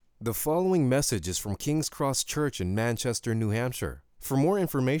The following message is from King's Cross Church in Manchester, New Hampshire. For more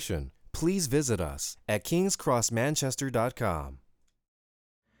information, please visit us at kingscrossmanchester.com.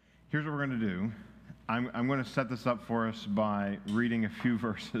 Here's what we're going to do. I'm going to set this up for us by reading a few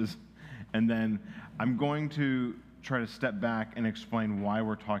verses, and then I'm going to try to step back and explain why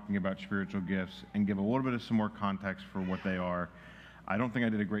we're talking about spiritual gifts and give a little bit of some more context for what they are. I don't think I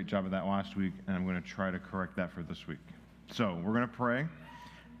did a great job of that last week, and I'm going to try to correct that for this week. So we're going to pray.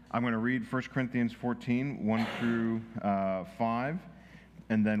 I'm going to read 1 Corinthians 14, 1 through 5,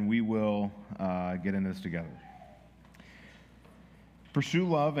 and then we will get into this together. Pursue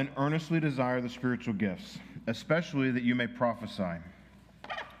love and earnestly desire the spiritual gifts, especially that you may prophesy.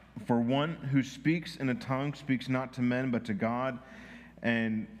 For one who speaks in a tongue speaks not to men but to God,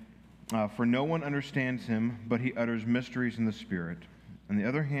 and for no one understands him, but he utters mysteries in the Spirit. On the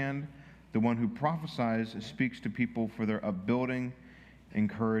other hand, the one who prophesies speaks to people for their upbuilding,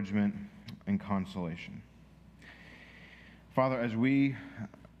 encouragement, and consolation. Father, as we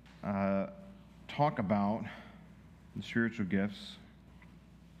talk about the spiritual gifts,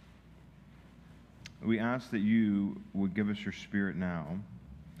 we ask that you would give us your Spirit now,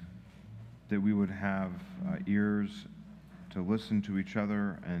 that we would have ears to listen to each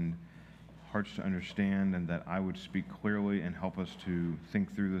other and hearts to understand, and that I would speak clearly and help us to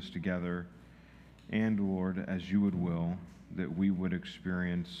think through this together. And Lord, as you would will, that we would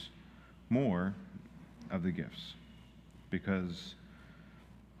experience more of the gifts, because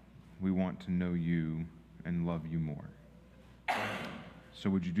we want to know you and love you more. So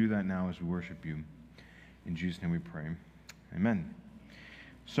would you do that now as we worship you? In Jesus' name we pray. Amen.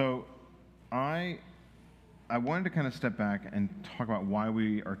 So I wanted to kind of step back and talk about why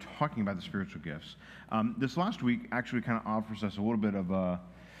we are talking about the spiritual gifts. This last week actually kind of offers us a little bit of a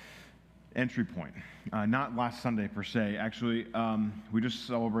entry point. Not last Sunday per se. Actually, we just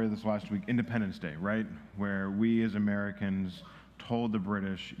celebrated this last week, Independence Day, right? Where we as Americans told the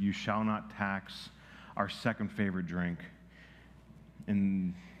British, you shall not tax our second favorite drink,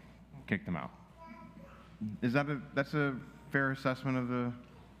 and kicked them out. That's a fair assessment of the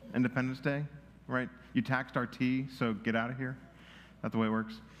Independence Day, right? You taxed our tea, so get out of here. That's the way it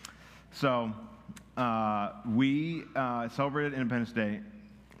works. So we celebrated Independence Day,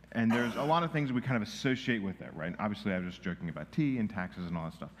 and there's a lot of things we kind of associate with that, right? Obviously, I was just joking about tea and taxes and all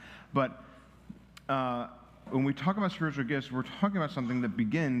that stuff. But when we talk about spiritual gifts, we're talking about something that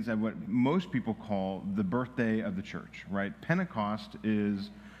begins at what most people call the birthday of the church, right? Pentecost is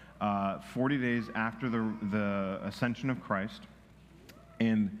 40 days after the ascension of Christ,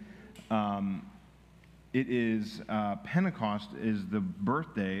 and it is Pentecost is the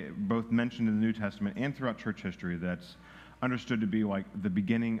birthday, both mentioned in the New Testament and throughout church history, that's understood to be like the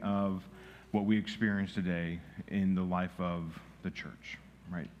beginning of what we experience today in the life of the church,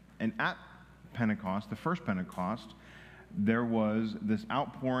 right? And at Pentecost, the first Pentecost, there was this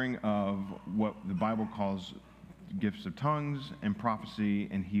outpouring of what the Bible calls gifts of tongues and prophecy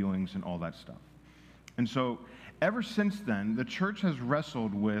and healings and all that stuff. And so ever since then, the church has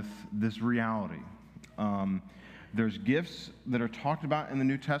wrestled with this reality. There's gifts that are talked about in the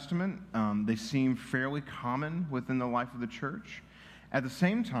New Testament. They seem fairly common within the life of the church. At the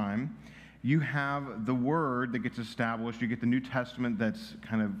same time, you have the Word that gets established. You get the New Testament that's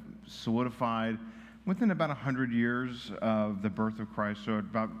kind of solidified within about 100 years of the birth of Christ, so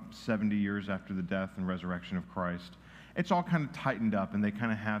about 70 years after the death and resurrection of Christ. It's all kind of tightened up, and they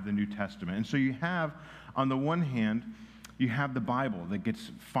kind of have the New Testament. And so you have, on the one hand, you have the Bible that gets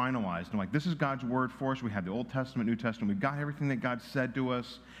finalized. And like, this is God's word for us. We have the Old Testament, New Testament. We've got everything that God said to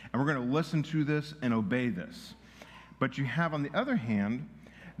us, and we're going to listen to this and obey this. But you have, on the other hand,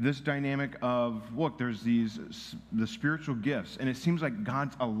 this dynamic of, look, there's the spiritual gifts, and it seems like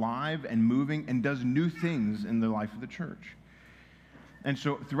God's alive and moving and does new things in the life of the church. And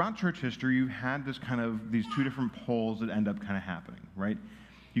so throughout church history, you've had this kind of, these two different poles that end up kind of happening, right?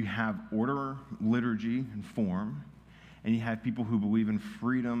 You have order, liturgy, and form, and you have people who believe in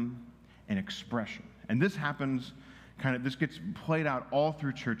freedom and expression. And this happens this gets played out all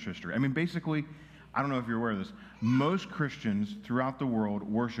through church history. I mean, basically, I don't know if you're aware of this, most Christians throughout the world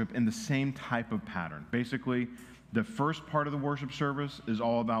worship in the same type of pattern. Basically, the first part of the worship service is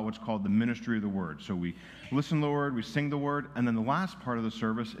all about what's called the ministry of the word. So we listen to the word, we sing the word, and then the last part of the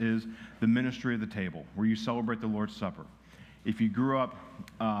service is the ministry of the table, where you celebrate the Lord's Supper. If you grew up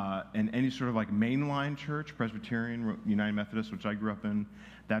in any sort of like mainline church, Presbyterian, United Methodist, which I grew up in,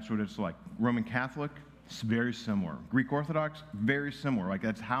 that's what it's like. Roman Catholic, it's very similar. Greek Orthodox, very similar. Like,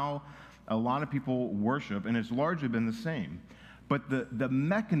 that's how a lot of people worship, and it's largely been the same. But the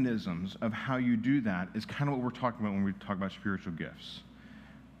mechanisms of how you do that is kind of what we're talking about when we talk about spiritual gifts.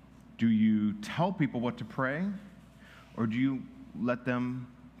 Do you tell people what to pray, or do you let them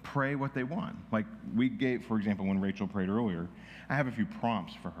pray what they want? Like we gave, for example, when Rachel prayed earlier, I have a few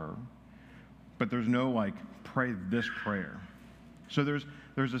prompts for her, but there's no like, pray this prayer. So there's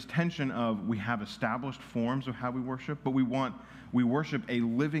this tension of we have established forms of how we worship, but we worship a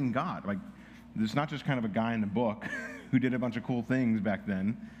living God. Like, there's not just kind of a guy in the book who did a bunch of cool things back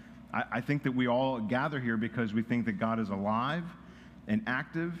then. I think that we all gather here because we think that God is alive and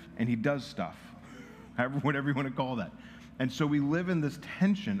active, and he does stuff, whatever you want to call that. And so we live in this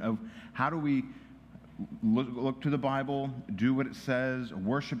tension of how do we look to the Bible, do what it says,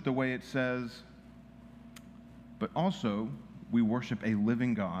 worship the way it says, but also we worship a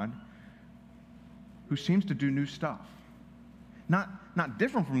living God who seems to do new stuff. Not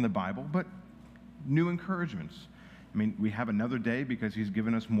different from the Bible, but new encouragements. I mean, we have another day because he's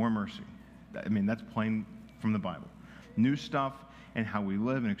given us more mercy. I mean, that's plain from the Bible. New stuff and how we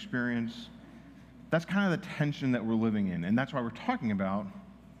live and experience. That's kind of the tension that we're living in. And that's why we're talking about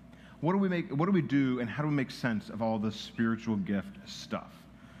what do we do and how do we make sense of all this spiritual gift stuff.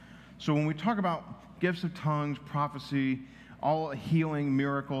 So when we talk about gifts of tongues, prophecy, all healing,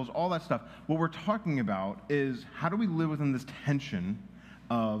 miracles, all that stuff, what we're talking about is how do we live within this tension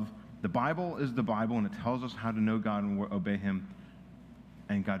of the Bible is the Bible, and it tells us how to know God and obey him,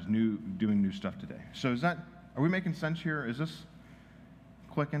 and God's doing new stuff today. So are we making sense here? Is this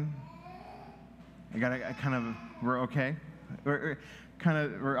clicking? We're okay?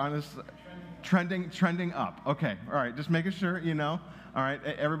 We're on this trending up. Okay, all right, just making sure, All right,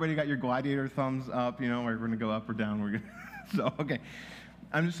 everybody got your gladiator thumbs up, we're going to go up or down. We're going So, okay.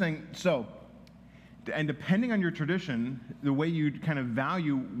 I'm just saying, and depending on your tradition, the way you kind of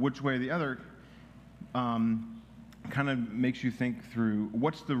value which way or the other kind of makes you think through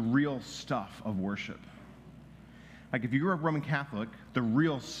what's the real stuff of worship. Like if you grew up Roman Catholic, the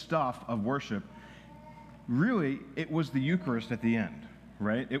real stuff of worship, really, it was the Eucharist at the end,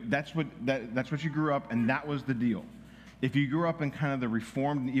 right? That's what you grew up, and that was the deal. If you grew up in kind of the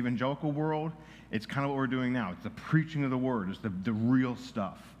Reformed and evangelical world, it's kind of what we're doing now. It's the preaching of the word. It's the real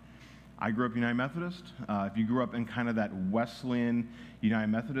stuff. I grew up United Methodist. If you grew up in kind of that Wesleyan United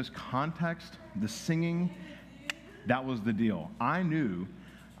Methodist context, the singing, that was the deal. I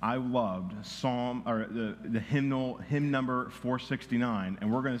loved the hymn number 469,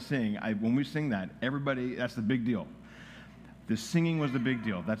 and we're going to sing. When we sing that, everybody, that's the big deal. The singing was the big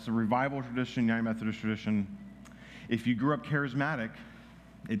deal. That's the revival tradition, United Methodist tradition. If you grew up charismatic,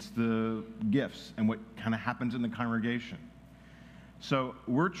 it's the gifts and what kind of happens in the congregation. So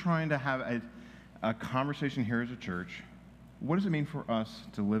we're trying to have a conversation here as a church. What does it mean for us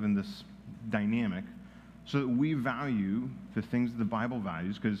to live in this dynamic so that we value the things that the Bible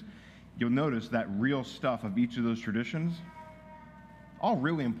values? Because you'll notice that real stuff of each of those traditions, all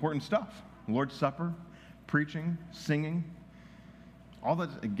really important stuff. Lord's Supper, preaching, singing, all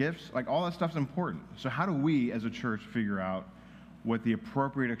that gifts, like all that stuff's important. So how do we as a church figure out what the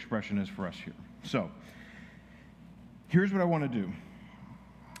appropriate expression is for us here? So here's what I want to do.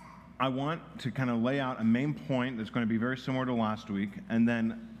 I want to kind of lay out a main point that's going to be very similar to last week, and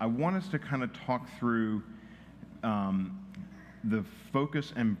then I want us to kind of talk through the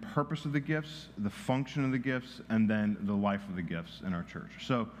focus and purpose of the gifts, the function of the gifts, and then the life of the gifts in our church.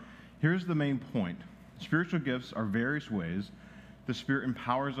 So here's the main point. Spiritual gifts are various ways the Spirit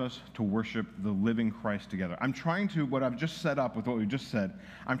empowers us to worship the living Christ together. I'm trying to, what I've just set up with what we just said,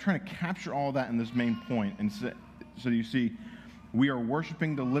 I'm trying to capture all that in this main point, and so you see, we are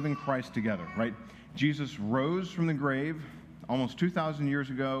worshiping the living Christ together, right? Jesus rose from the grave almost 2,000 years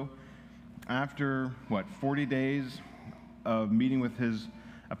ago after, 40 days of meeting with his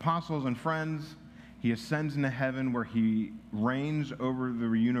apostles and friends. He ascends into heaven where he reigns over the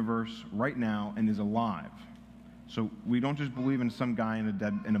universe right now and is alive. So we don't just believe in some guy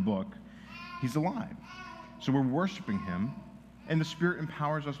in a book. He's alive. So we're worshiping him, and the Spirit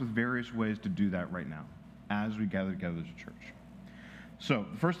empowers us with various ways to do that right now as we gather together as a church. So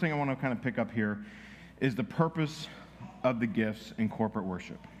the first thing I want to kind of pick up here is the purpose of the gifts in corporate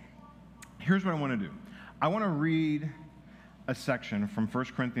worship. Here's what I want to do. I want to read a section from 1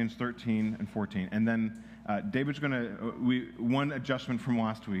 Corinthians 13 and 14, and then David's going to, one adjustment from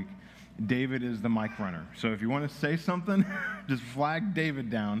last week, David is the mic runner. So if you want to say something, just flag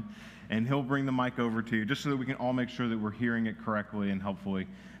David down, and he'll bring the mic over to you, just so that we can all make sure that we're hearing it correctly and helpfully.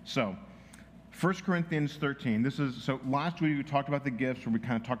 So 1 Corinthians 13, so last week we talked about the gifts, where we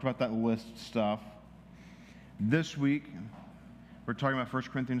kind of talked about that list stuff. This week, we're talking about 1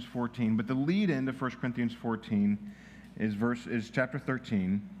 Corinthians 14, but the lead into 1 Corinthians 14 is chapter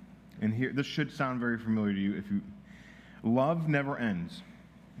 13, and here, this should sound very familiar to you. Love never ends.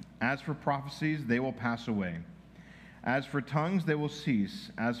 As for prophecies, they will pass away. As for tongues, they will cease.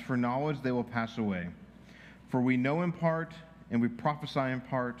 As for knowledge, they will pass away. For we know in part, and we prophesy in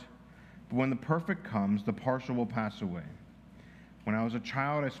part, but when the perfect comes, the partial will pass away. When I was a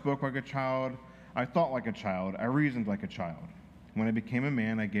child, I spoke like a child, I thought like a child, I reasoned like a child. When I became a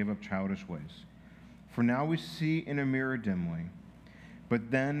man, I gave up childish ways. For now we see in a mirror dimly, but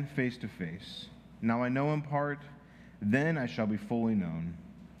then face to face. Now I know in part, then I shall be fully known,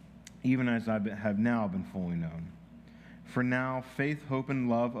 even as I have now been fully known. For now faith, hope, and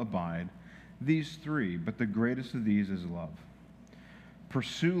love abide, these three, but the greatest of these is love.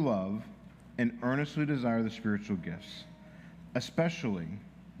 Pursue love and earnestly desire the spiritual gifts, especially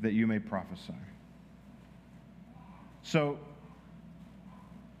that you may prophesy. So,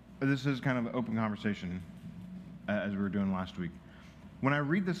 this is kind of an open conversation, as we were doing last week. When I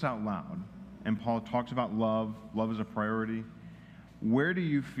read this out loud, and Paul talks about love is a priority, where do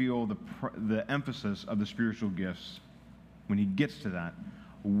you feel the emphasis of the spiritual gifts? When he gets to that,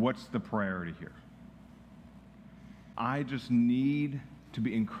 what's the priority here? I just need to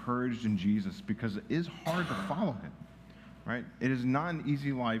be encouraged in Jesus because it is hard to follow him, right? It is not an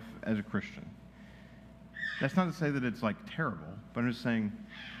easy life as a Christian. That's not to say that it's like terrible, but I'm just saying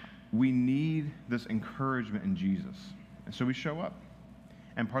we need this encouragement in Jesus. And so we show up.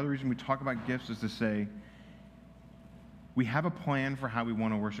 And part of the reason we talk about gifts is to say we have a plan for how we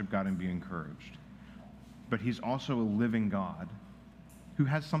want to worship God and be encouraged. But he's also a living God who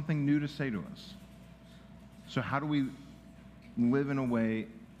has something new to say to us. So how do we live in a way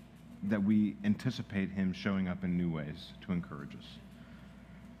that we anticipate him showing up in new ways to encourage us?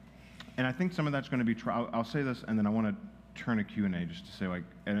 And I think some of that's going to be, I'll say this, and then I want to turn to Q&A just to say, like,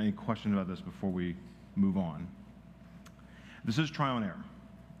 any questions about this before we move on. This is trial and error.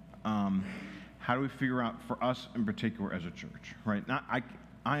 How do we figure out, for us in particular as a church, right?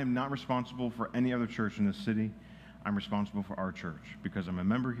 I am not responsible for any other church in this city. I'm responsible for our church because I'm a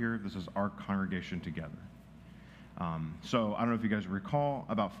member here. This is our congregation together. So I don't know if you guys recall,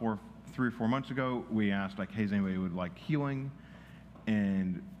 about 3 or 4 months ago, we asked, like, hey, does anybody would like healing?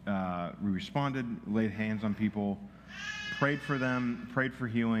 And we responded, laid hands on people, prayed for them, prayed for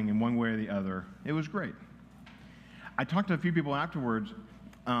healing in one way or the other. It was great. I talked to a few people afterwards,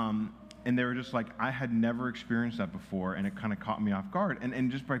 and they were just like, I had never experienced that before, and it kind of caught me off guard.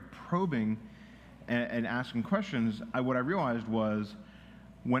 And just by probing and asking questions, what I realized was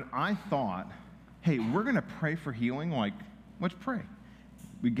when I thought, hey, we're going to pray for healing, like, let's pray.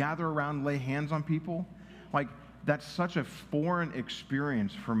 We gather around, lay hands on people. Like, that's such a foreign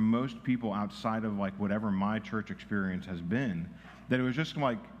experience for most people outside of, like, whatever my church experience has been, that it was just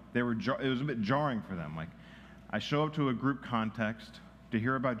like, it was a bit jarring for them. Like, I show up to a group context to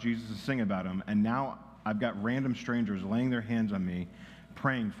hear about Jesus and sing about him, and now I've got random strangers laying their hands on me,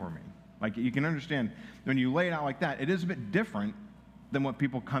 praying for me. Like, you can understand, when you lay it out like that, it is a bit different than what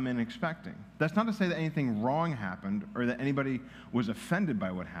people come in expecting. That's not to say that anything wrong happened or that anybody was offended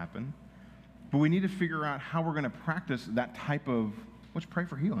by what happened, but we need to figure out how we're going to practice that type of, let's pray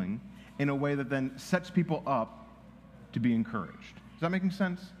for healing, in a way that then sets people up to be encouraged. Is that making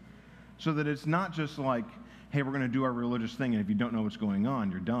sense? So that it's not just like, hey, we're going to do our religious thing, and if you don't know what's going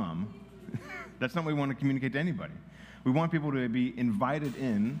on, you're dumb. That's not what we want to communicate to anybody. We want people to be invited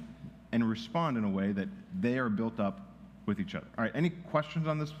in and respond in a way that they are built up with each other. All right, any questions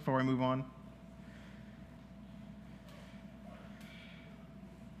on this before I move on?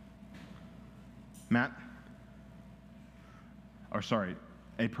 Matt? Or sorry,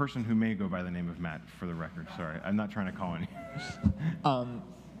 a person who may go by the name of Matt, for the record. Sorry, I'm not trying to call any.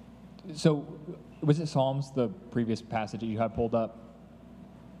 So, was it Psalms, the previous passage that you had pulled up?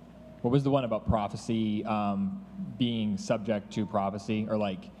 What was the one about prophecy being subject to prophecy, or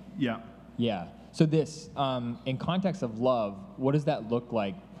like? Yeah. Yeah. So this, in context of love, what does that look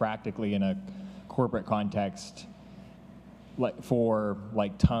like practically in a corporate context, like for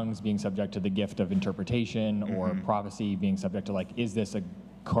like tongues being subject to the gift of interpretation, or prophecy being subject to, like, is this a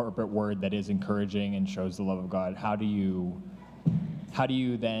corporate word that is encouraging and shows the love of God? How do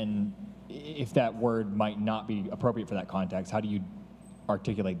you then, if that word might not be appropriate for that context, how do you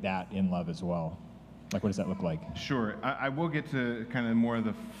articulate that in love as well? Like, what does that look like? Sure. I will get to kind of more of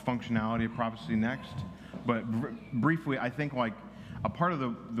the functionality of prophecy next, but briefly, I think, like, a part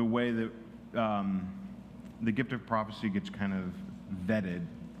of the way that the gift of prophecy gets kind of vetted,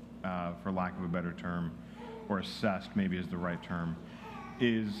 for lack of a better term, or assessed maybe is the right term,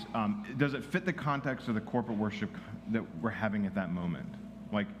 is does it fit the context of the corporate worship that we're having at that moment?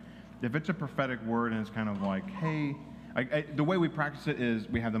 Like, if it's a prophetic word and it's kind of like, hey, the way we practice it is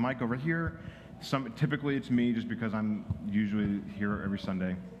we have the mic over here. Typically it's me, just because I'm usually here every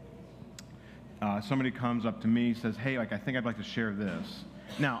Sunday. somebody comes up to me, says, hey, like, I think I'd like to share this.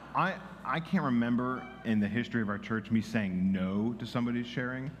 Now, I can't remember in the history of our church me saying no to somebody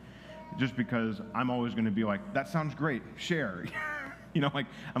sharing, just because I'm always going to be like, that sounds great, share. Like,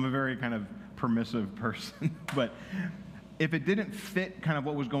 I'm a very kind of permissive person. But if it didn't fit kind of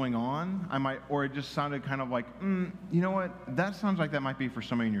what was going on, I might, or it just sounded kind of like, you know what, that sounds like that might be for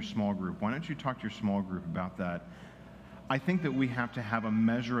somebody in your small group. Why don't you talk to your small group about that? I think that we have to have a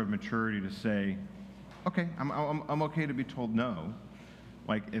measure of maturity to say, okay, I'm okay to be told no.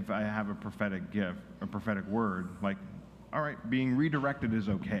 Like, if I have a prophetic gift, a prophetic word, like, all right, being redirected is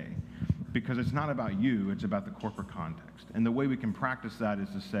okay, because it's not about you, it's about the corporate context. And the way we can practice that is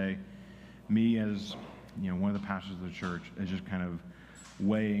to say, me as one of the pastors of the church is just kind of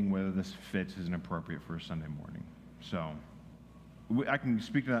weighing whether this fits as inappropriate for a Sunday morning. So I can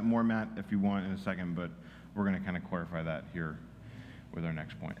speak to that more, Matt, if you want in a second, but we're going to kind of clarify that here with our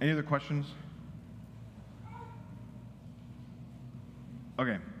next point. Any other questions?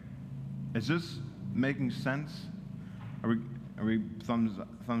 Okay. Is this making sense? Are we thumbs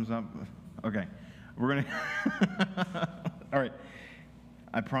up? Okay. We're going to all right.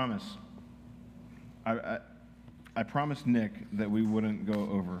 I promise. I promised Nick that we wouldn't go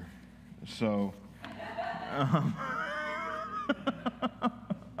over. So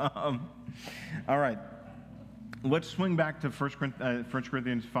all right. Let's swing back to 1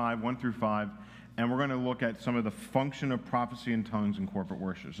 Corinthians 5, 1 through 5, and we're going to look at some of the function of prophecy in tongues in corporate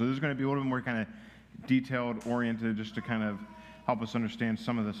worship. So this is going to be a little bit more kind of detailed, oriented, just to kind of help us understand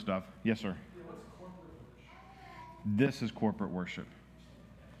some of this stuff. Yes, sir? Yeah, what's corporate worship? This is corporate worship.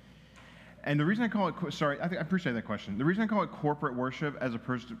 And the reason I call it, I appreciate that question. The reason I call it corporate worship as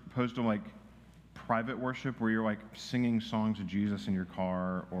opposed to like private worship, where you're like singing songs of Jesus in your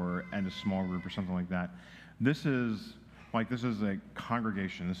car or at a small group or something like that. This is a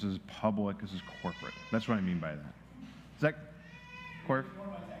congregation. This is public. This is corporate. That's what I mean by that. Is that Corey?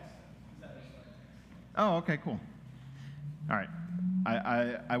 Oh, okay, cool. All right.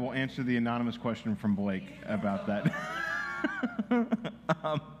 I will answer the anonymous question from Blake about that.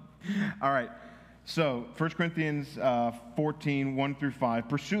 All right. So 1 Corinthians 14, 1 through 5.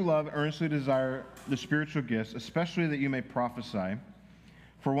 Pursue love, earnestly desire the spiritual gifts, especially that you may prophesy.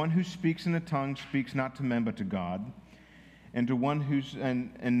 For one who speaks in a tongue speaks not to men but to God, and to one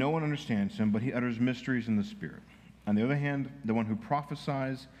and no one understands him, but he utters mysteries in the Spirit. On the other hand, the one who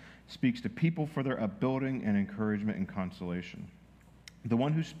prophesies speaks to people for their upbuilding and encouragement and consolation. The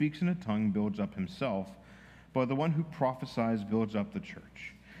one who speaks in a tongue builds up himself, but the one who prophesies builds up the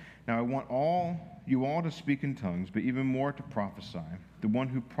church. Now I want you all to speak in tongues, but even more to prophesy. The one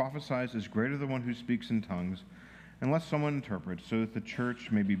who prophesies is greater than the one who speaks in tongues, unless someone interprets, so that the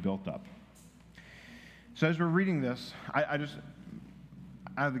church may be built up. So as we're reading this, I just,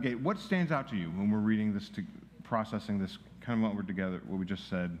 out of the gate, what stands out to you when we're reading this, processing this, kind of what we just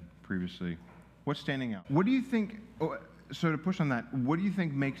said previously? What's standing out? What do you think, so to push on that, what do you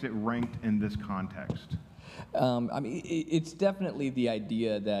think makes it ranked in this context? It's definitely the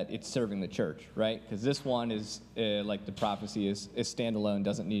idea that it's serving the church, right? Because this one is, like the prophecy is standalone,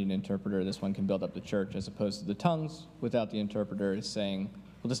 doesn't need an interpreter. This one can build up the church, as opposed to the tongues without the interpreter is saying,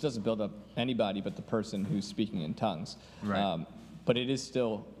 well, this doesn't build up anybody but the person who's speaking in tongues. Right. But it is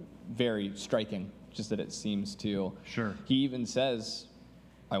still very striking, just that it seems to. Sure. He even says,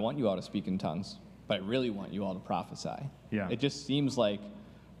 I want you all to speak in tongues, but I really want you all to prophesy. Yeah. It just seems like,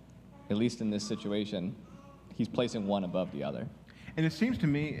 at least in this situation, he's placing one above the other. And it seems to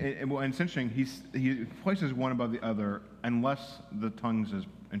me, and it's interesting, he places one above the other unless the tongues is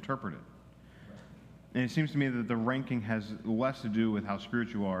interpreted. And it seems to me that the ranking has less to do with how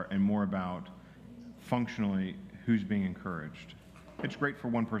spiritual you are and more about functionally who's being encouraged. It's great for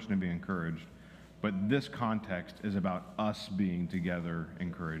one person to be encouraged, but this context is about us being together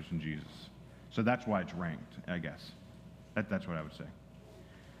encouraged in Jesus. So that's why it's ranked, I guess. That's what I would say.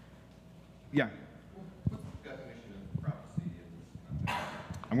 Yeah. What's the definition of prophecy in this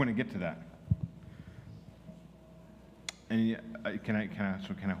context? I'm going to get to that. And can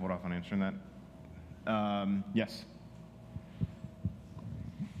I hold off on answering that? Yes.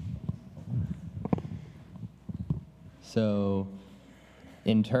 So,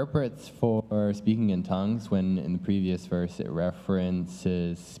 interprets for speaking in tongues, when in the previous verse it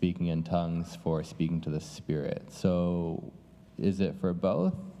references speaking in tongues for speaking to the Spirit. So, is it for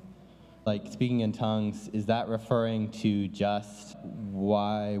both? Like, speaking in tongues, is that referring to just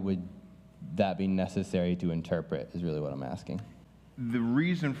why would that be necessary to interpret, is really what I'm asking. The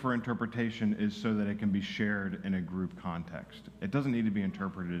reason for interpretation is so that it can be shared in a group context. It doesn't need to be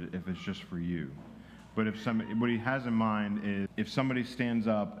interpreted if it's just for you. But if somebody, what he has in mind is if somebody stands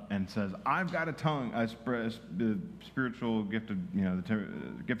up and says, "I've got a tongue, the spiritual gift of,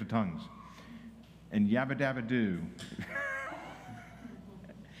 the gift of tongues," and yabba dabba do,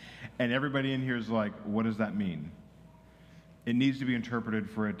 and everybody in here is like, "What does that mean?" It needs to be interpreted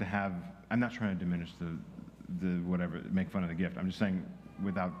for it to have. I'm not trying to diminish the whatever, make fun of the gift. I'm just saying,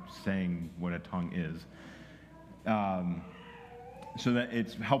 without saying what a tongue is, so that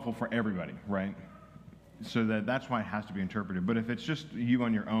it's helpful for everybody, right? So that's why it has to be interpreted. But if it's just you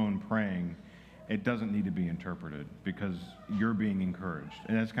on your own praying, it doesn't need to be interpreted because you're being encouraged.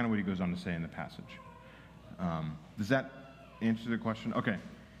 And that's kind of what he goes on to say in the passage. Does that answer the question? Okay.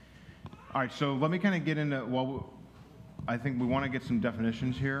 All right, so let me kind of get into, I think we want to get some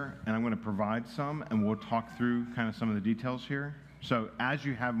definitions here, and I'm going to provide some, and we'll talk through kind of some of the details here. So as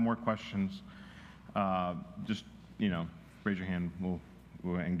you have more questions, just, raise your hand.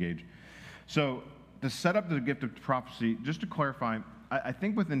 We'll engage. So to set up the gift of prophecy, just to clarify, I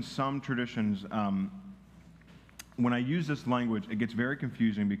think within some traditions, when I use this language, it gets very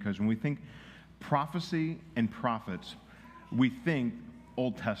confusing because when we think prophecy and prophets, we think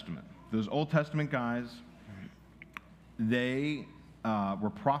Old Testament. Those Old Testament guys, they were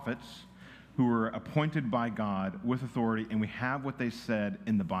prophets who were appointed by God with authority, and we have what they said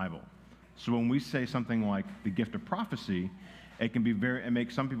in the Bible. So when we say something like the gift of prophecy, it can be it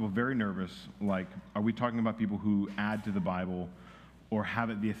makes some people very nervous. Like, are we talking about people who add to the Bible or have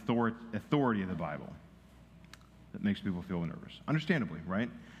it the authority of the Bible? That makes people feel nervous. Understandably, right?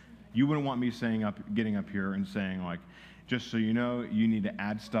 You wouldn't want me getting up here and saying, like, just so you know, you need to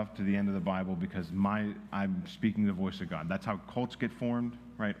add stuff to the end of the Bible because I'm speaking the voice of God. That's how cults get formed,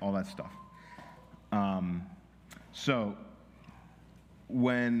 right? All that stuff. So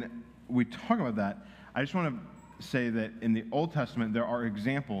when we talk about that, I just want to say that in the Old Testament, there are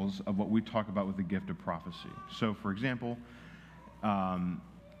examples of what we talk about with the gift of prophecy. So, for example,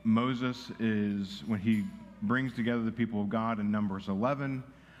 Moses is, when he brings together the people of God in Numbers 11,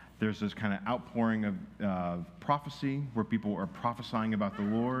 there's this kind of outpouring of prophecy where people are prophesying about the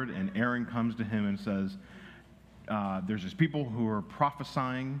Lord, and Aaron comes to him and says, there's these people who are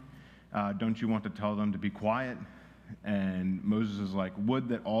prophesying. Don't you want to tell them to be quiet? And Moses is like, would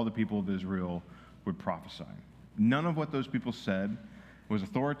that all the people of Israel would prophesy. None of what those people said was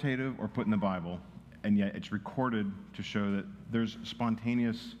authoritative or put in the Bible, and yet it's recorded to show that there's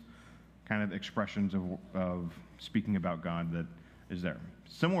spontaneous kind of expressions of speaking about God that is there.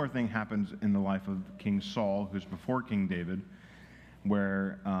 Similar thing happens in the life of King Saul, who's before King David,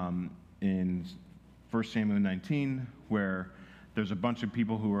 where in 1 Samuel 19, where there's a bunch of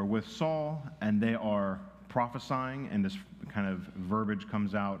people who are with Saul, and they are prophesying, and this kind of verbiage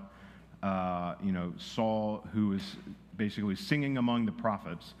comes out. Saul, who is basically singing among the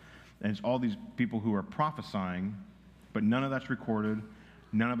prophets, and it's all these people who are prophesying, but none of that's recorded,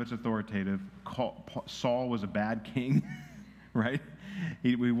 none of it's authoritative. Saul was a bad king, right?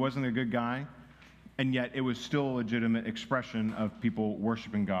 He wasn't a good guy, and yet it was still a legitimate expression of people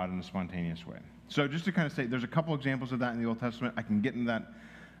worshiping God in a spontaneous way. So just to kind of say, there's a couple examples of that in the Old Testament. I can get into that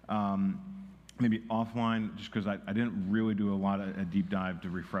maybe offline, just because I didn't really do a deep dive to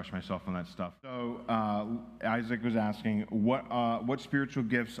refresh myself on that stuff. So Isaac was asking, what spiritual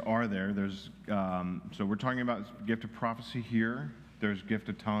gifts are there? There's so we're talking about gift of prophecy here. There's gift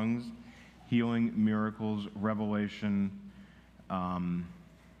of tongues, healing, miracles, revelation,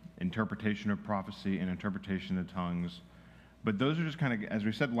 interpretation of prophecy, and interpretation of tongues. But those are just kind of, as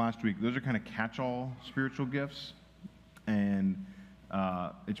we said last week, those are kind of catch-all spiritual gifts, and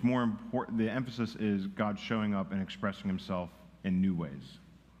it's more important. The emphasis is God showing up and expressing Himself in new ways.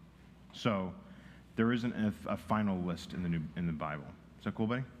 So there isn't a final list in the Bible. Is that cool,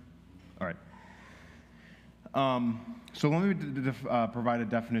 buddy? All right. So let me provide a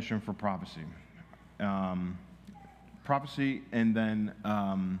definition for prophecy. Prophecy and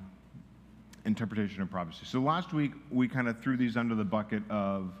then interpretation of prophecy. So last week we kind of threw these under the bucket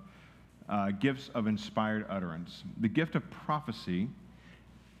of gifts of inspired utterance. The gift of prophecy,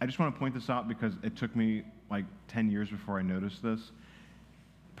 I just want to point this out because it took me like 10 years before I noticed this.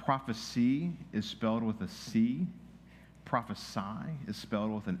 Prophecy is spelled with a C. Prophesy is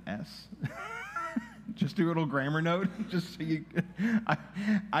spelled with an S. Just a little grammar note. Just so you,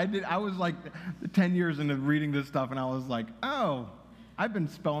 I was like 10 years into reading this stuff, and I was like, oh, I've been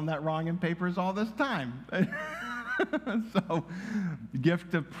spelling that wrong in papers all this time. So,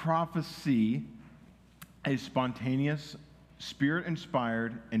 gift of prophecy, a spontaneous,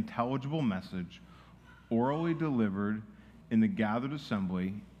 spirit-inspired, intelligible message, orally delivered in the gathered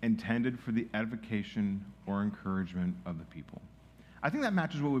assembly, intended for the edification or encouragement of the people. I think that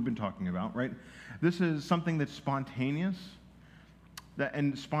matches what we've been talking about, right? This is something that's spontaneous.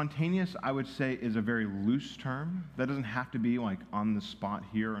 And spontaneous, I would say, is a very loose term. That doesn't have to be like on the spot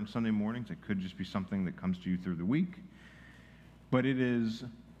here on Sunday mornings. It could just be something that comes to you through the week. But it is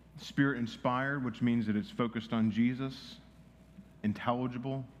Spirit inspired, which means that it's focused on Jesus,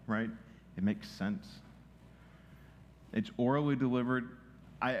 intelligible, right? It makes sense. It's orally delivered.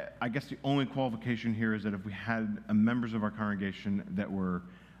 I guess the only qualification here is that if we had members of our congregation that were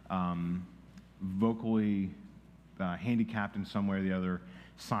vocally handicapped in some way or the other,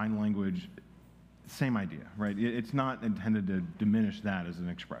 sign language, same idea, right? It's not intended to diminish that as an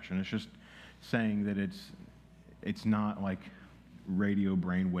expression. It's just saying that it's not like radio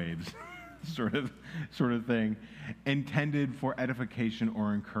brain waves sort of thing, intended for edification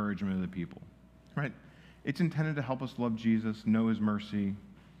or encouragement of the people, right? It's intended to help us love Jesus, know his mercy,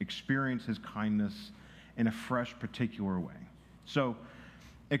 experience his kindness in a fresh, particular way. So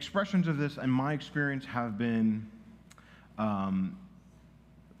expressions of this, in my experience, have been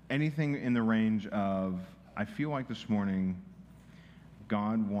anything in the range of, I feel like this morning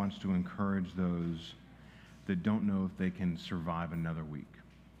God wants to encourage those that don't know if they can survive another week.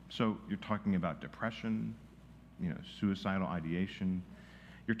 So you're talking about depression, suicidal ideation.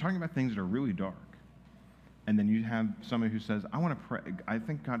 You're talking about things that are really dark. And then you have somebody who says, I want to pray. I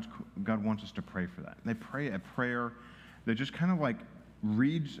think God wants us to pray for that. And they pray a prayer that just kind of like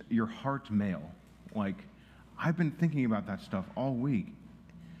reads your heart's mail. Like, I've been thinking about that stuff all week.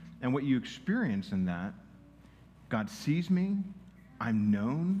 And what you experience in that, God sees me, I'm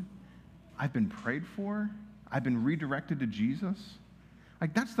known, I've been prayed for, I've been redirected to Jesus.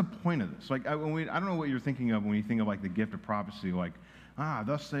 Like, that's the point of this. Like, I don't know what you're thinking of when you think of like the gift of prophecy, like,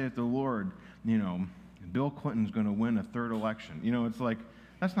 thus saith the Lord, Bill Clinton's going to win a third election. It's like,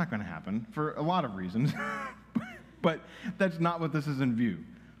 that's not going to happen for a lot of reasons. But that's not what this is in view.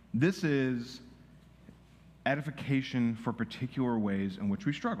 This is edification for particular ways in which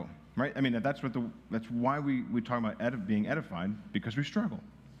we struggle, right? I mean, that's why we talk about being edified, because we struggle.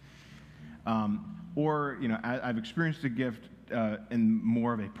 I've experienced a gift in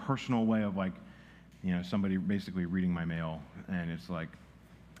more of a personal way of like, somebody basically reading my mail, and it's like,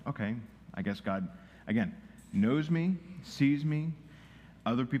 okay, I guess God, again, knows me, sees me,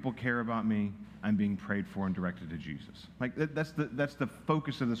 other people care about me, I'm being prayed for and directed to Jesus. Like, that's the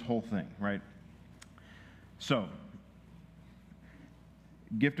focus of this whole thing, right? So,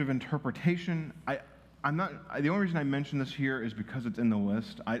 gift of interpretation, I'm not, the only reason I mention this here is because it's in the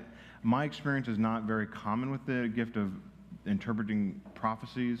list. My experience is not very common with the gift of interpreting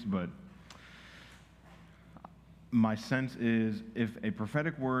prophecies, but my sense is if a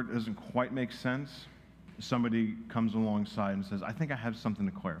prophetic word doesn't quite make sense, somebody comes alongside and says, I think I have something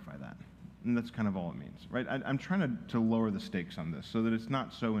to clarify that. And that's kind of all it means, right? I'm trying to lower the stakes on this so that it's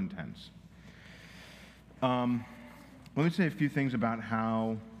not so intense. Let me say a few things about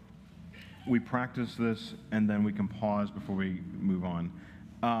how we practice this, and then we can pause before we move on.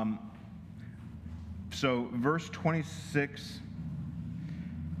 So verse 26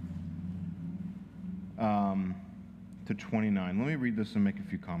 to 29. Let me read this and make a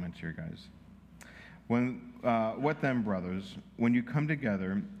few comments here, guys. What then, brothers? When you come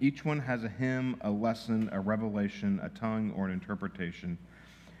together, each one has a hymn, a lesson, a revelation, a tongue, or an interpretation.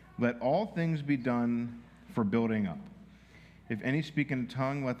 Let all things be done for building up. If any speak in a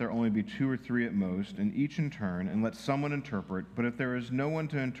tongue, let there only be 2 or 3 at most, and each in turn, and let someone interpret. But if there is no one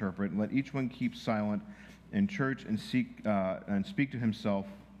to interpret, let each one keep silent in church and speak to himself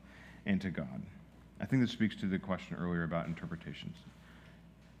and to God. I think this speaks to the question earlier about interpretations.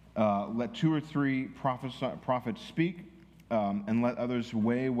 Let 2 or 3 prophets speak, and let others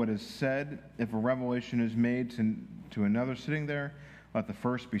weigh what is said. If a revelation is made to another sitting there, let the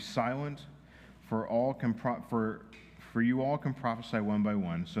first be silent. For you all can prophesy one by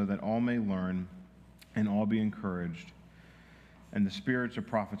one, so that all may learn and all be encouraged. And the spirits of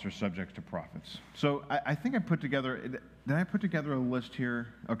prophets are subject to prophets. So I think I put together, did I put together a list here?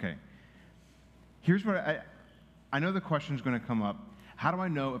 Okay. Here's what I know the question's going to come up. How do I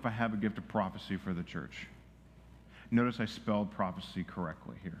know if I have a gift of prophecy for the church? Notice I spelled prophecy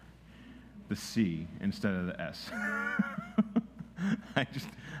correctly here. The C instead of the S.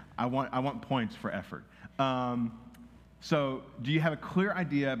 I want points for effort. So do you have a clear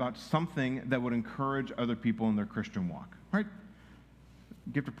idea about something that would encourage other people in their Christian walk, right?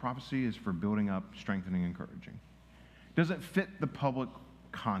 Gift of prophecy is for building up, strengthening, encouraging. Does it fit the public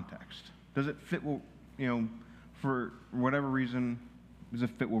context? Does it fit, for whatever reason, does it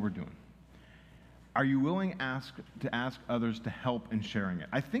fit what we're doing? Are you willing to ask others to help in sharing it?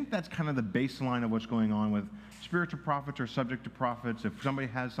 I think that's kind of the baseline of what's going on with spiritual prophets or subject to prophets. If somebody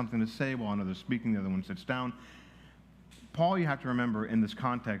has something to say while another's speaking, the other one sits down. Paul, you have to remember, in this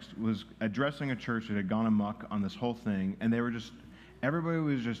context, was addressing a church that had gone amok on this whole thing, and everybody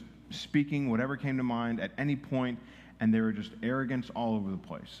was just speaking whatever came to mind at any point, and there were just arrogance all over the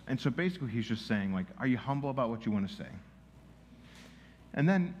place. And so basically he's just saying, like, are you humble about what you want to say? And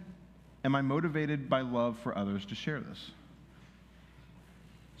then, am I motivated by love for others to share this?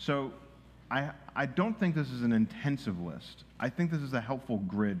 So I don't think this is an intensive list. I think this is a helpful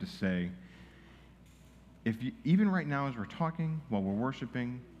grid to say, if you, even right now as we're talking, while we're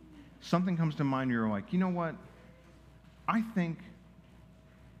worshiping, something comes to mind, you're like, you know what? I think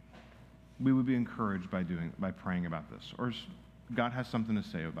we would be encouraged by praying about this, or God has something to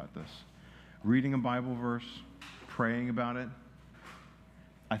say about this. Reading a Bible verse, praying about it.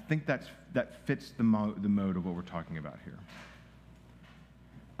 I think that fits the mode of what we're talking about here.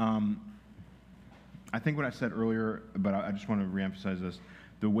 I think what I said earlier, but I just want to reemphasize this.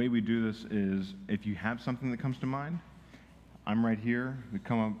 The way we do this is, if you have something that comes to mind, I'm right here. We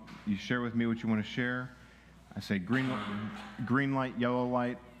come up, you share with me what you want to share. I say green light, yellow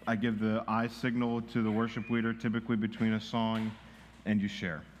light. I give the eye signal to the worship leader, typically between a song, and you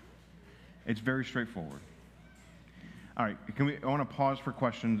share. It's very straightforward. All right, I want to pause for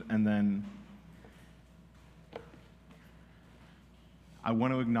questions, and then I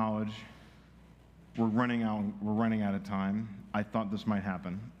want to acknowledge we're running out of time. I thought this might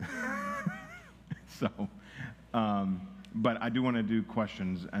happen. But I do want to do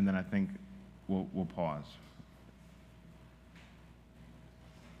questions, and then I think we'll pause.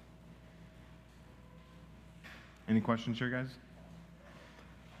 Any questions here, guys?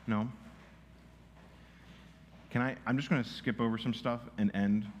 No? I'm just going to skip over some stuff and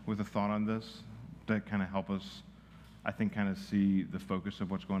end with a thought on this to kind of help us, I think, kind of see the focus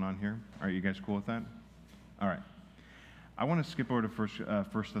of what's going on here. All right, you guys cool with that? All right. I want to skip over to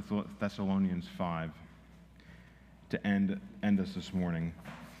 1 Thessalonians 5 to end us this morning.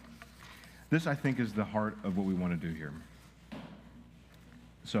 This, I think, is the heart of what we want to do here.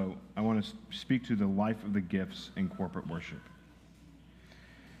 So I want to speak to the life of the gifts in corporate worship.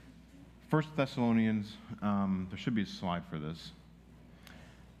 1 Thessalonians, there should be a slide for this.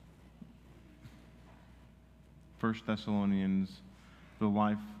 1 Thessalonians, the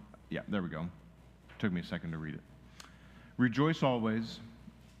life, yeah, there we go. Took me a second to read it. Rejoice always,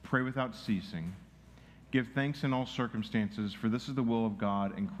 pray without ceasing, give thanks in all circumstances, for this is the will of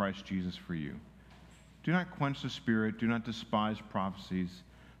God in Christ Jesus for you. Do not quench the spirit, do not despise prophecies,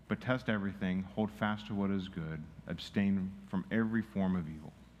 but test everything, hold fast to what is good, abstain from every form of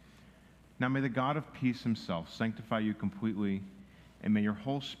evil. Now may the God of peace himself sanctify you completely, and may your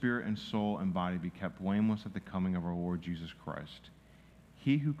whole spirit and soul and body be kept blameless at the coming of our Lord Jesus Christ.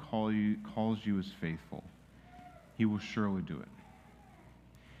 He who calls you is faithful. He will surely do it.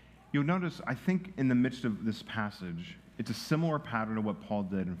 You'll notice, I think in the midst of this passage, it's a similar pattern to what Paul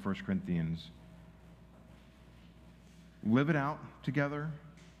did in 1 Corinthians. Live it out together,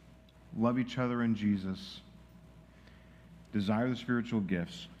 love each other in Jesus, desire the spiritual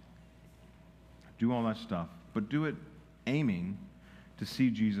gifts, do all that stuff, but do it aiming to see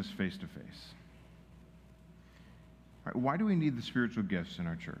Jesus face to face. All right, why do we need the spiritual gifts in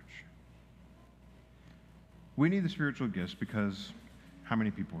our church? We need the spiritual gifts because how many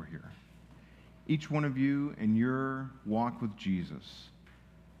people are here? Each one of you in your walk with Jesus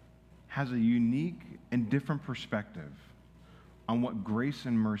has a unique and different perspective on what grace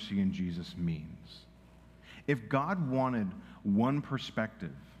and mercy in Jesus means. If God wanted one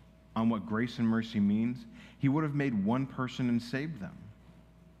perspective on what grace and mercy means, he would have made one person and saved them.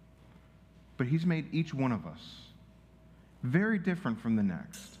 But he's made each one of us very different from the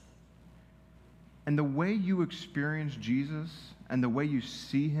next. And the way you experience Jesus and the way you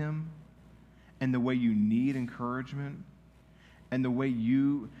see him and the way you need encouragement and the way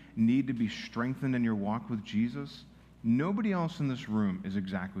you need to be strengthened in your walk with Jesus, nobody else in this room is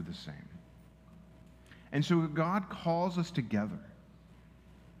exactly the same. And so God calls us together.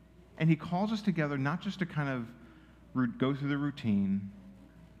 And he calls us together not just to kind of go through the routine,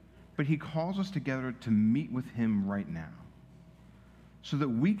 but he calls us together to meet with him right now so that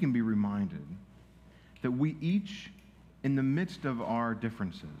we can be reminded that we each, in the midst of our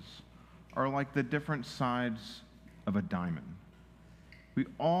differences, are like the different sides of a diamond. We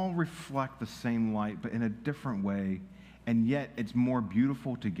all reflect the same light, but in a different way, and yet it's more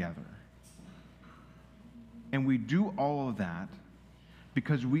beautiful together. And we do all of that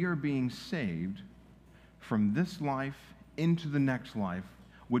because we are being saved from this life into the next life,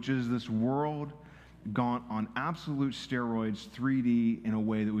 which is this world gone on absolute steroids, 3D, in a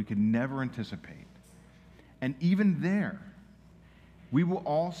way that we could never anticipate. And even there, we will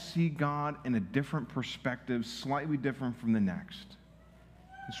all see God in a different perspective, slightly different from the next.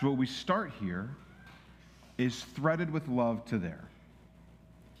 So what we start here is threaded with love to there.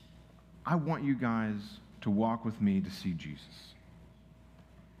 I want you guys to walk with me to see Jesus.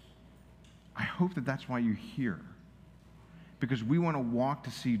 I hope that that's why you're here, because we want to walk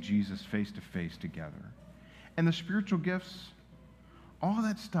to see Jesus face to face together. And the spiritual gifts, all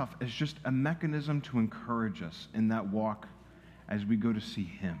that stuff is just a mechanism to encourage us in that walk as we go to see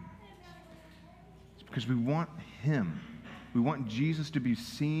him. It's because we want him. We want Jesus to be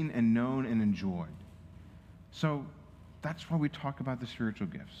seen and known and enjoyed. So that's why we talk about the spiritual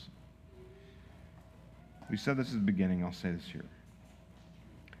gifts. We said this at the beginning, I'll say this here.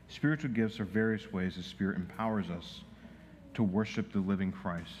 Spiritual gifts are various ways the Spirit empowers us to worship the living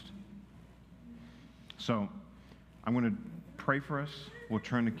Christ. So I'm going to pray for us. We'll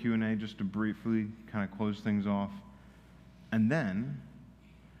turn to Q&A just to briefly kind of close things off. And then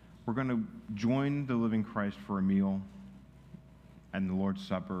we're going to join the living Christ for a meal and the Lord's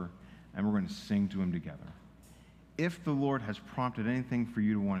Supper, and we're going to sing to him together. If the Lord has prompted anything for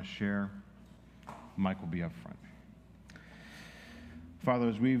you to want to share, Mike will be up front. Father,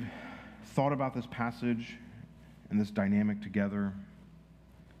 as we've thought about this passage and this dynamic together,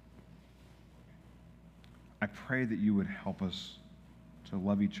 I pray that you would help us to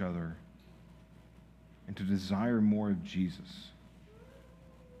love each other and to desire more of Jesus.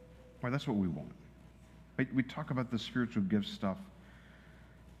 Well, that's what we want. We talk about the spiritual gift stuff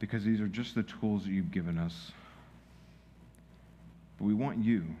because these are just the tools that you've given us. But we want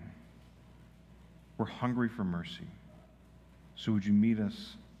you. We're hungry for mercy. So would you meet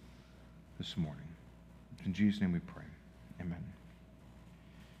us this morning? In Jesus' name we pray. Amen.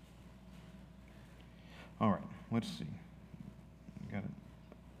 All right, let's see. Got it.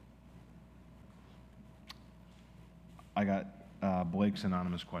 I got Blake's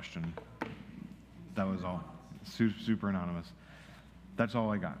anonymous question. That was all. Super anonymous. That's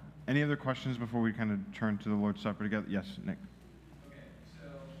all I got. Any other questions before we kind of turn to the Lord's Supper together? Yes, Nick. Okay, so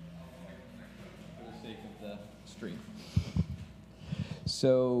I'll for the sake of the Stream.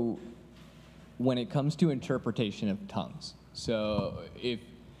 So when it comes to interpretation of tongues, so if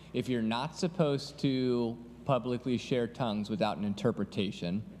you're not supposed to publicly share tongues without an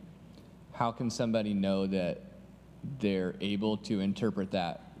interpretation, how can somebody know that they're able to interpret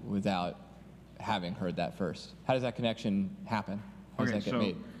that without having heard that first? How does that connection happen? How does that get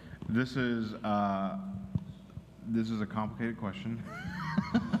made? This is a complicated question.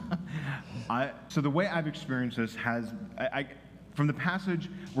 So the way I've experienced this from the passage,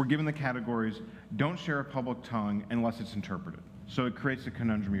 we're given the categories: don't share a public tongue unless it's interpreted. So it creates the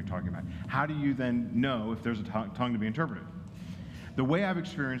conundrum you're talking about. How do you then know if there's a tongue to be interpreted? The way I've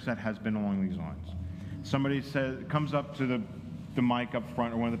experienced that has been along these lines. Somebody comes up to the mic up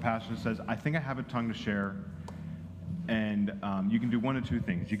front, or one of the pastors says, I think I have a tongue to share. And you can do one of two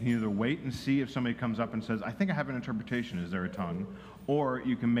things. You can either wait and see if somebody comes up and says, I think I have an interpretation, is there a tongue? Or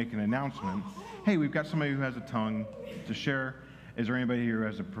you can make an announcement, hey, we've got somebody who has a tongue to share. Is there anybody here who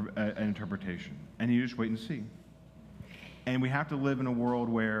has an interpretation? And you just wait and see. And we have to live in a world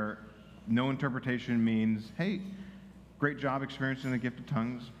where no interpretation means, hey, great job experiencing the gift of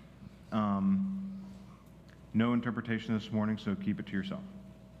tongues. No interpretation this morning, so keep it to yourself.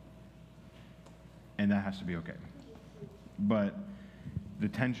 And that has to be okay. But the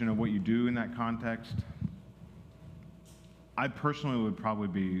tension of what you do in that context, I personally would probably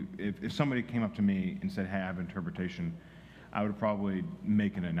be, if somebody came up to me and said, hey, I have interpretation, I would probably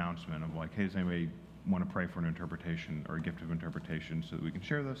make an announcement of like, hey, does anybody want to pray for an interpretation or a gift of interpretation so that we can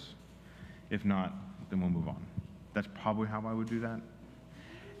share this? If not, then we'll move on. That's probably how I would do that.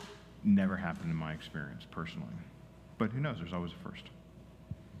 Never happened in my experience personally. But who knows, there's always a first.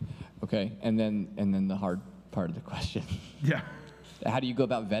 Okay, and then the hard part of the question. Yeah. How do you go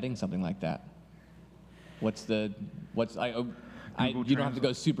about vetting something like that? You don't have to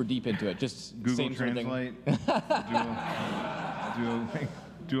go super deep into it. Just Google same sort of thing. Translate.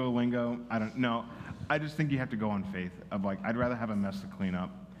 Duolingo. I don't know. I just think you have to go on faith. Of like, I'd rather have a mess to clean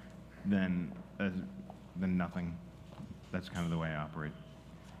up than nothing. That's kind of the way I operate.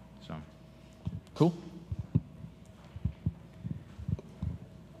 So. Cool.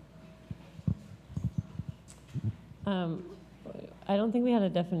 I don't think we had a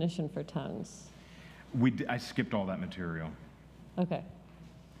definition for tongues. I skipped all that material. Okay.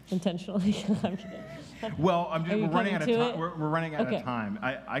 Intentionally. I'm kidding. Well, we're running out of time. it? We're running out of time.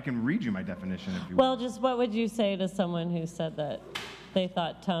 I can read you my definition if you want. Well, just what would you say to someone who said that they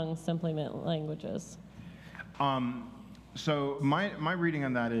thought tongues simply meant languages. So my reading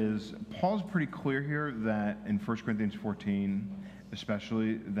on that is Paul's pretty clear here that in 1 Corinthians 14,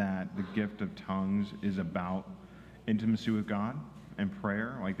 especially, that the gift of tongues is about intimacy with God and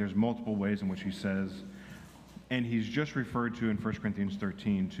prayer. Like there's multiple ways in which he says, and he's just referred to in 1 Corinthians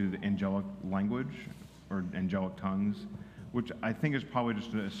 13 to the angelic language or angelic tongues, which I think is probably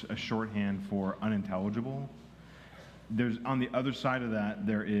just a shorthand for unintelligible. There's on the other side of that,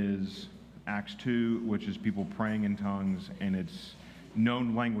 there is Acts 2, which is people praying in tongues, and it's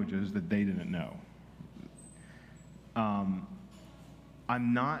known languages that they didn't know.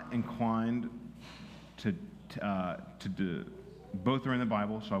 I'm not inclined to do, both are in the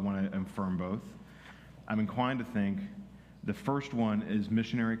Bible, so I want to affirm both. I'm inclined to think the first one is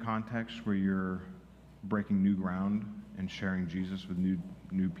missionary context, where you're breaking new ground and sharing Jesus with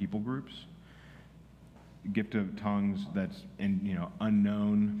new people groups. Gift of tongues that's in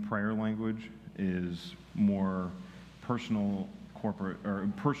unknown prayer language is more personal corporate or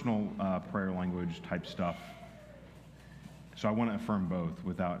personal prayer language type stuff. So I want to affirm both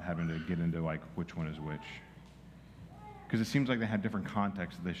without having to get into like which one is which, because it seems like they have different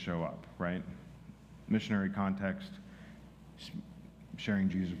contexts that they show up, right? Missionary context, sharing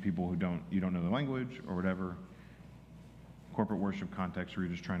Jesus with people who you don't know the language or whatever. Corporate worship context where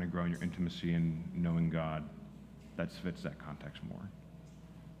you're just trying to grow in your intimacy and knowing God, that fits that context more.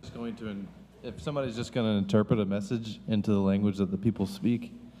 If somebody's just going to interpret a message into the language that the people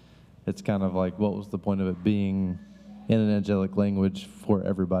speak, it's kind of like, what was the point of it being in an angelic language for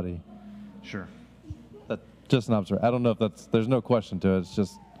everybody? Sure. That's just an observation. I don't know if there's no question to it. It's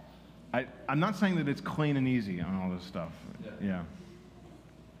just. I'm not saying that it's clean and easy on all this stuff. Yeah.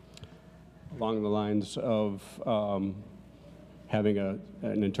 Along the lines of having an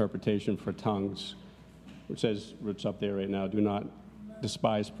interpretation for tongues, which says, it's up there right now, do not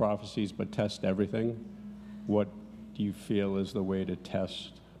despise prophecies, but test everything. What do you feel is the way to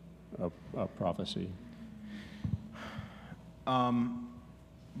test a prophecy?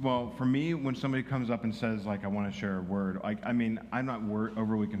 Well, for me, when somebody comes up and says, like, I want to share a word, I'm not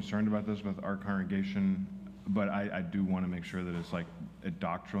overly concerned about this with our congregation, but I do want to make sure that it's like, it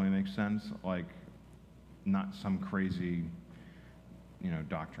doctrinally makes sense, like, not some crazy,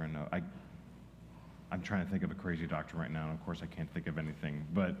 doctrine. I'm trying to think of a crazy doctrine right now, and of course I can't think of anything,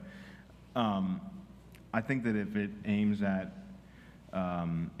 but I think that if it aims at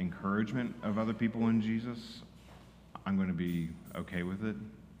encouragement of other people in Jesus, I'm going to be okay with it.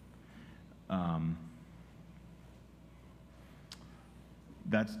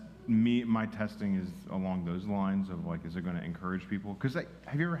 That's me. My testing is along those lines of like, is it going to encourage people? Because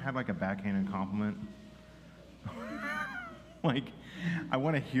have you ever had like a backhanded compliment? Like, I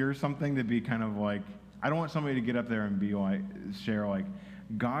want to hear something to be kind of like, I don't want somebody to get up there and be like, share like,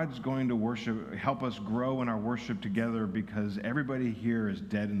 God's going to help us grow in our worship together because everybody here is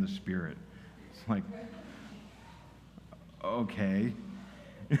dead in the spirit. It's like, okay.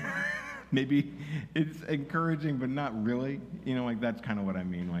 Maybe it's encouraging, but not really. Like that's kind of what I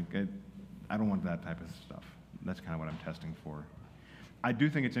mean. Like, I don't want that type of stuff. That's kind of what I'm testing for. I do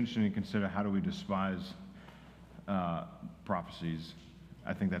think it's interesting to consider, how do we despise prophecies?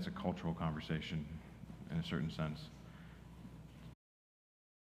 I think that's a cultural conversation in a certain sense.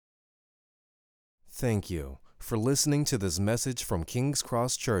 Thank you for listening to this message from King's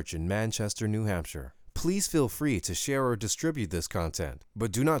Cross Church in Manchester, New Hampshire. Please feel free to share or distribute this content,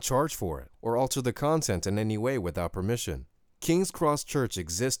 but do not charge for it or alter the content in any way without permission. King's Cross Church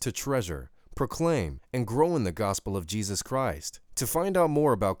exists to treasure, proclaim, and grow in the gospel of Jesus Christ. To find out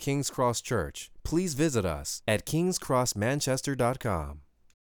more about King's Cross Church, please visit us at kingscrossmanchester.com.